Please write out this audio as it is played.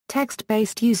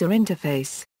Text-based user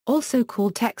interface, also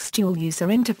called textual user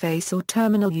interface or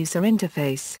terminal user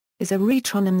interface, is a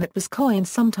retronym that was coined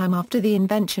sometime after the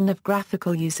invention of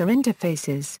graphical user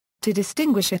interfaces, to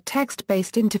distinguish a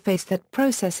text-based interface that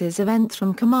processes events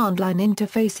from command-line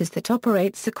interfaces that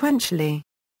operate sequentially.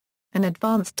 An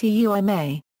advanced TUI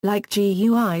may, like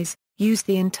GUIs, use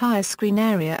the entire screen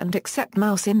area and accept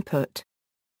mouse input.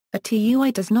 A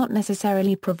TUI does not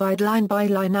necessarily provide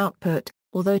line-by-line output,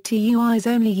 although TUIs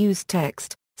only use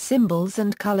text, symbols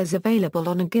and colors available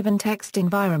on a given text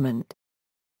environment.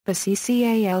 The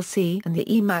VisiCalc and the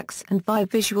Emacs and VI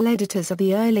visual editors are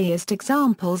the earliest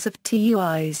examples of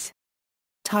TUIs.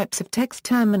 Types of text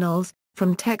terminals.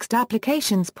 From text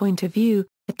applications point of view,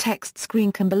 a text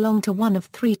screen can belong to one of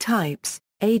three types: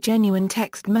 a genuine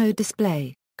text mode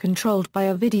display, controlled by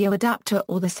a video adapter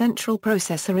or the central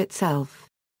processor itself.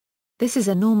 This is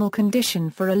a normal condition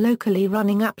for a locally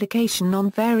running application on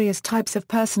various types of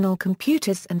personal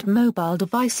computers and mobile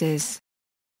devices.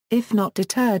 If not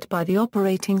deterred by the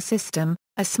operating system,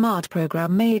 a smart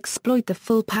program may exploit the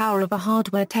full power of a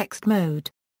hardware text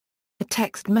mode. A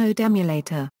text mode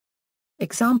emulator.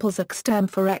 Examples: Xterm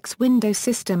for X Windows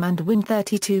System and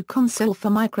Win32 Console for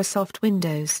Microsoft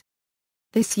Windows.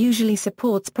 This usually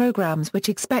supports programs which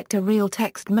expect a real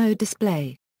text mode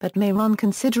display, but may run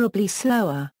considerably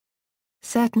slower.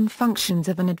 Certain functions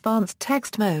of an advanced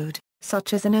text mode,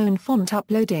 such as an own font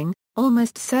uploading,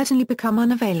 almost certainly become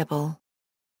unavailable.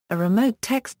 A remote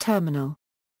text terminal.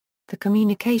 The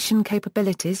communication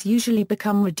capabilities usually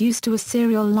become reduced to a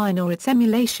serial line or its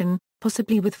emulation,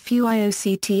 possibly with few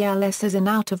IOC/TLS as an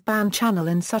out-of-band channel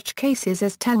in such cases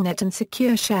as Telnet and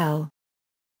Secure Shell.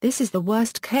 This is the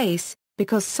worst case,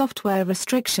 because software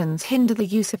restrictions hinder the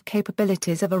use of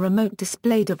capabilities of a remote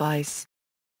display device.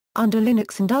 Under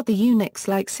Linux and other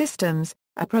Unix-like systems,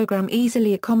 a program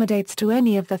easily accommodates to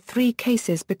any of the three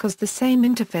cases because the same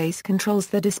interface controls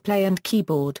the display and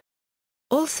keyboard.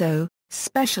 Also,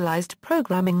 specialized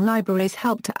programming libraries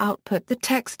help to output the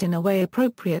text in a way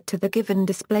appropriate to the given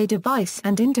display device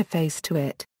and interface to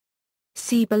it.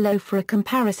 See below for a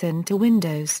comparison to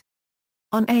Windows.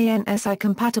 On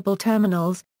ANSI-compatible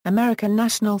terminals, American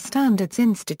National Standards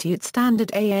Institute Standard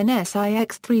ANSI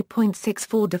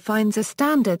X3.64 defines a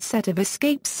standard set of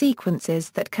escape sequences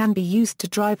that can be used to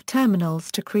drive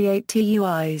terminals to create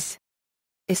TUIs.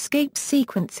 Escape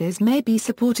sequences may be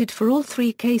supported for all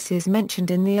three cases mentioned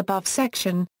in the above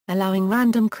section, allowing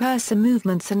random cursor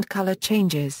movements and color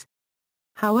changes.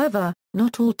 However,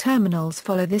 not all terminals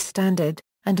follow this standard,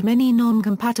 and many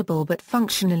non-compatible but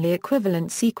functionally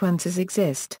equivalent sequences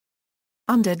exist.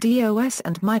 Under DOS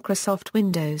and Microsoft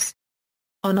Windows.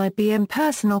 On IBM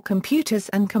personal computers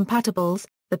and compatibles,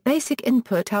 the basic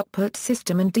input-output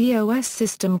system and DOS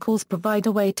system calls provide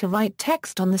a way to write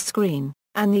text on the screen,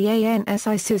 and the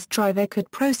ANSI sys driver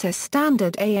could process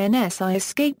standard ANSI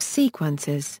escape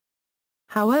sequences.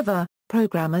 However,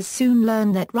 programmers soon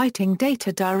learned that writing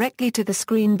data directly to the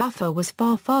screen buffer was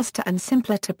far faster and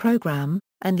simpler to program,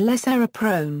 and less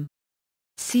error-prone.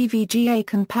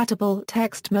 CVGA-compatible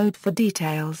text mode for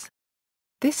details.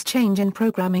 This change in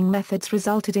programming methods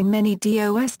resulted in many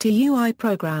DOS TUI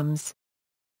programs.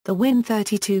 The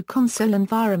Win32 console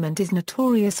environment is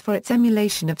notorious for its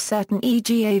emulation of certain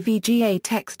EGA-VGA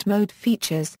text mode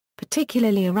features,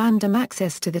 particularly a random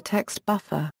access to the text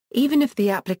buffer, even if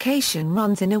the application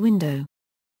runs in a window.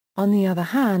 On the other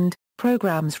hand,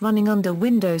 programs running under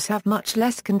Windows have much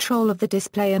less control of the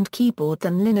display and keyboard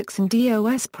than Linux and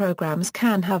DOS programs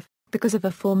can have, because of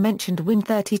aforementioned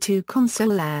Win32 console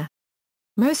layer.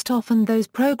 Most often those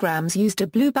programs used a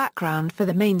blue background for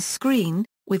the main screen,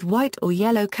 with white or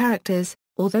yellow characters,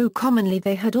 although commonly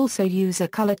they had also used a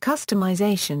color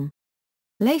customization.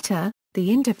 Later, the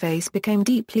interface became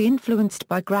deeply influenced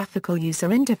by graphical user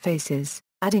interfaces,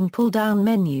 adding pull-down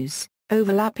menus,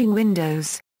 overlapping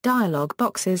windows, dialog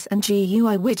boxes and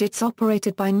GUI widgets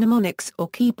operated by mnemonics or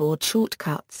keyboard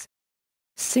shortcuts.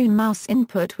 Soon mouse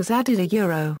input was added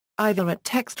either at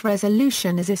text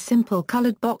resolution as a simple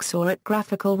colored box or at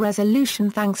graphical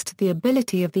resolution thanks to the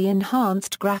ability of the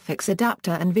enhanced graphics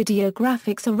adapter and video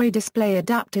graphics array display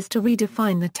adapters to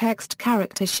redefine the text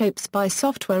character shapes by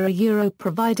software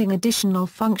providing additional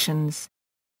functions.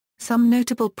 Some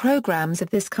notable programs of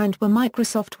this kind were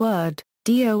Microsoft Word,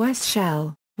 DOS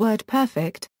Shell,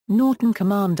 WordPerfect, Norton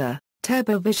Commander,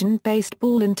 TurboVision-based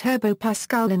Ball and Turbo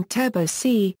Pascal and Turbo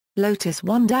C, Lotus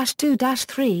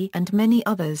 1-2-3 and many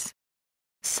others.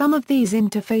 Some of these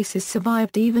interfaces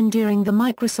survived even during the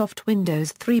Microsoft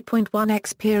Windows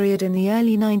 3.1x period in the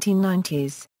early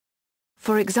 1990s.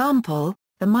 For example,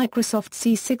 the Microsoft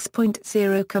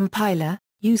C6.0 compiler,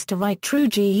 used to write true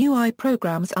GUI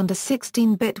programs under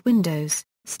 16-bit Windows,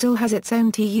 still has its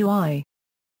own TUI.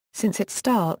 Since its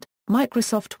start,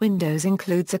 Microsoft Windows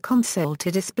includes a console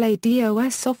to display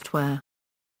DOS software.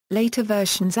 Later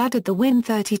versions added the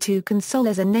Win32 console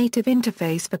as a native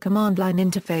interface for command line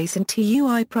interface and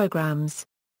TUI programs.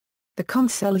 The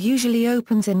console usually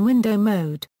opens in window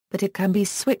mode, but it can be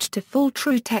switched to full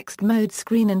true text mode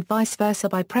screen and vice versa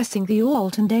by pressing the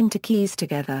Alt and Enter keys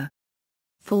together.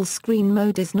 Full screen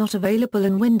mode is not available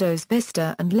in Windows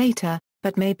Vista and later,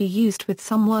 but may be used with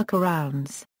some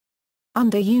workarounds.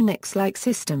 Under Unix-like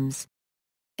systems.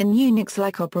 In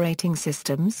Unix-like operating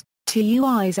systems,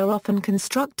 TUIs are often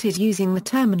constructed using the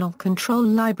Terminal Control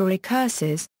Library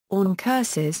curses, or IN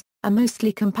curses, a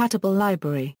mostly compatible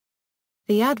library.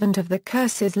 The advent of the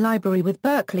curses library with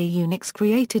Berkeley Unix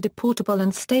created a portable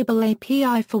and stable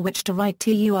API for which to write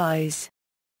TUIs.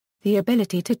 The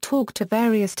ability to talk to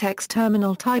various text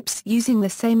terminal types using the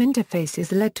same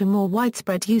interfaces led to more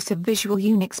widespread use of visual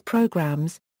Unix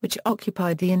programs, which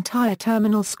occupied the entire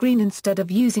terminal screen instead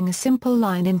of using a simple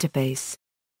line interface.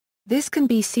 This can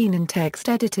be seen in text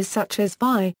editors such as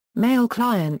Vi, mail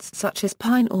clients such as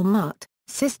Pine or Mutt,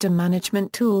 system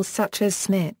management tools such as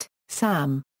Smit,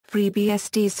 SAM,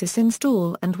 FreeBSD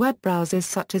sysinstall and web browsers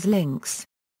such as Lynx.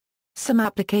 Some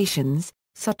applications,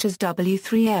 such as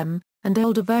W3M, and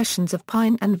older versions of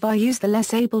Pine and Vi use the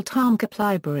less able Tomcat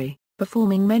library,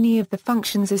 performing many of the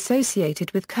functions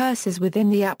associated with cursors within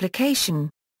the application.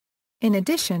 In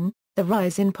addition, the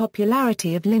rise in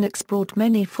popularity of Linux brought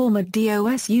many former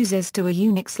DOS users to a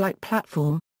Unix-like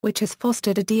platform, which has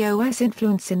fostered a DOS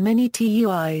influence in many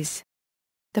TUIs.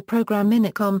 The program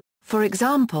Minicom, for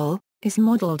example, is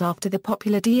modeled after the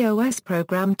popular DOS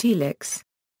program Telix.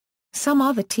 Some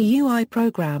other TUI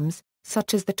programs,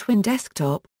 such as the Twin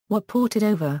Desktop, were ported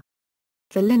over.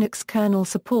 The Linux kernel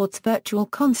supports virtual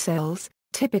consoles,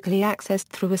 typically accessed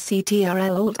through a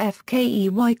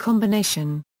CTRL-Alt-F-KEY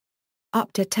combination.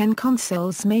 Up to 10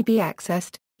 consoles may be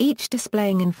accessed, each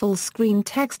displaying in full-screen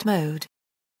text mode.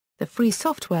 The free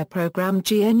software program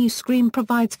GNU Screen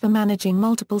provides for managing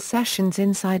multiple sessions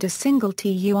inside a single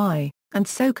TUI, and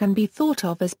so can be thought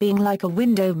of as being like a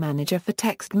window manager for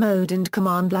text mode and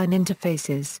command line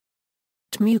interfaces.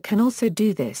 TMU can also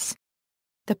do this.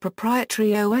 The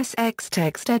proprietary OS X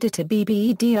text editor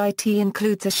BBEDIT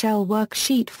includes a shell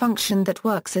worksheet function that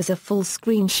works as a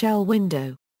full-screen shell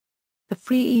window. The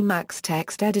free Emacs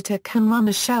text editor can run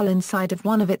a shell inside of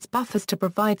one of its buffers to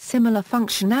provide similar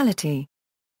functionality.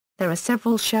 There are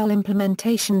several shell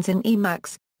implementations in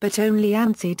Emacs, but only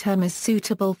ANSI term is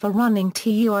suitable for running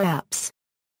TUI apps.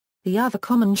 The other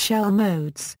common shell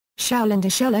modes, shell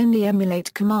and shell only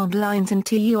emulate command lines, and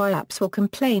TUI apps will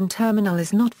complain terminal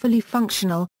is not fully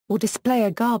functional, or display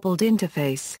a garbled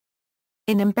interface.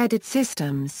 In embedded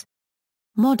systems,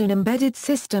 modern embedded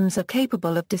systems are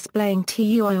capable of displaying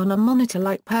TUI on a monitor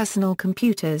like personal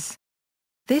computers.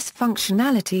 This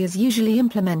functionality is usually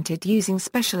implemented using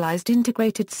specialized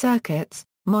integrated circuits,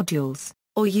 modules,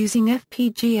 or using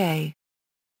FPGA.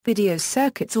 Video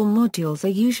circuits or modules are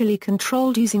usually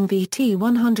controlled using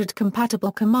VT100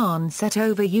 compatible command set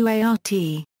over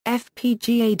UART.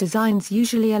 FPGA designs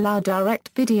usually allow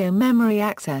direct video memory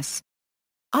access.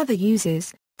 Other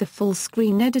uses, the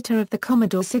full-screen editor of the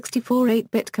Commodore 64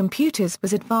 8-bit computers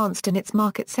was advanced in its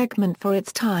market segment for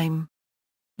its time.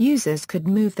 Users could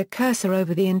move the cursor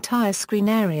over the entire screen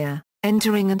area,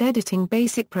 entering and editing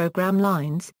basic program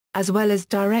lines, as well as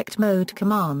direct mode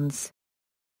commands.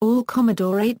 All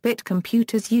Commodore 8-bit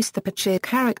computers used the Pachir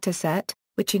character set,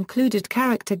 which included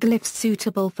character glyphs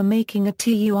suitable for making a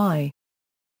TUI.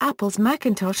 Apple's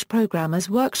Macintosh Programmer's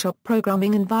Workshop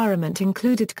programming environment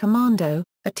included Commando,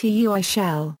 a TUI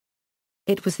shell.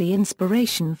 It was the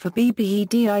inspiration for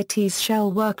BBEDIT's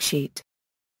shell worksheet.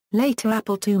 Later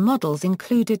Apple II models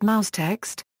included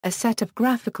mousetext, a set of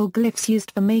graphical glyphs used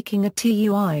for making a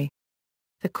TUI.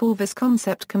 The Corvus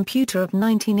Concept computer of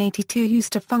 1982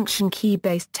 used a function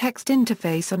key-based text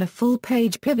interface on a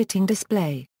full-page pivoting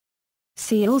display.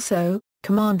 See also,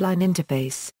 command line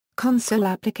interface, console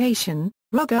application,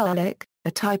 roguelik,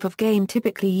 a type of game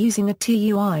typically using a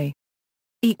TUI.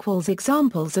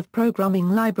 Examples of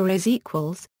programming libraries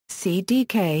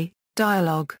CDK,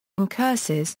 dialog, and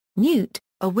curses, Newt,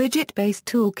 a widget-based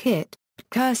toolkit,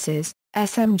 curses,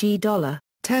 SMG$,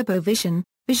 TurboVision,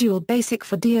 Visual Basic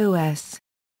for DOS.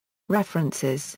 References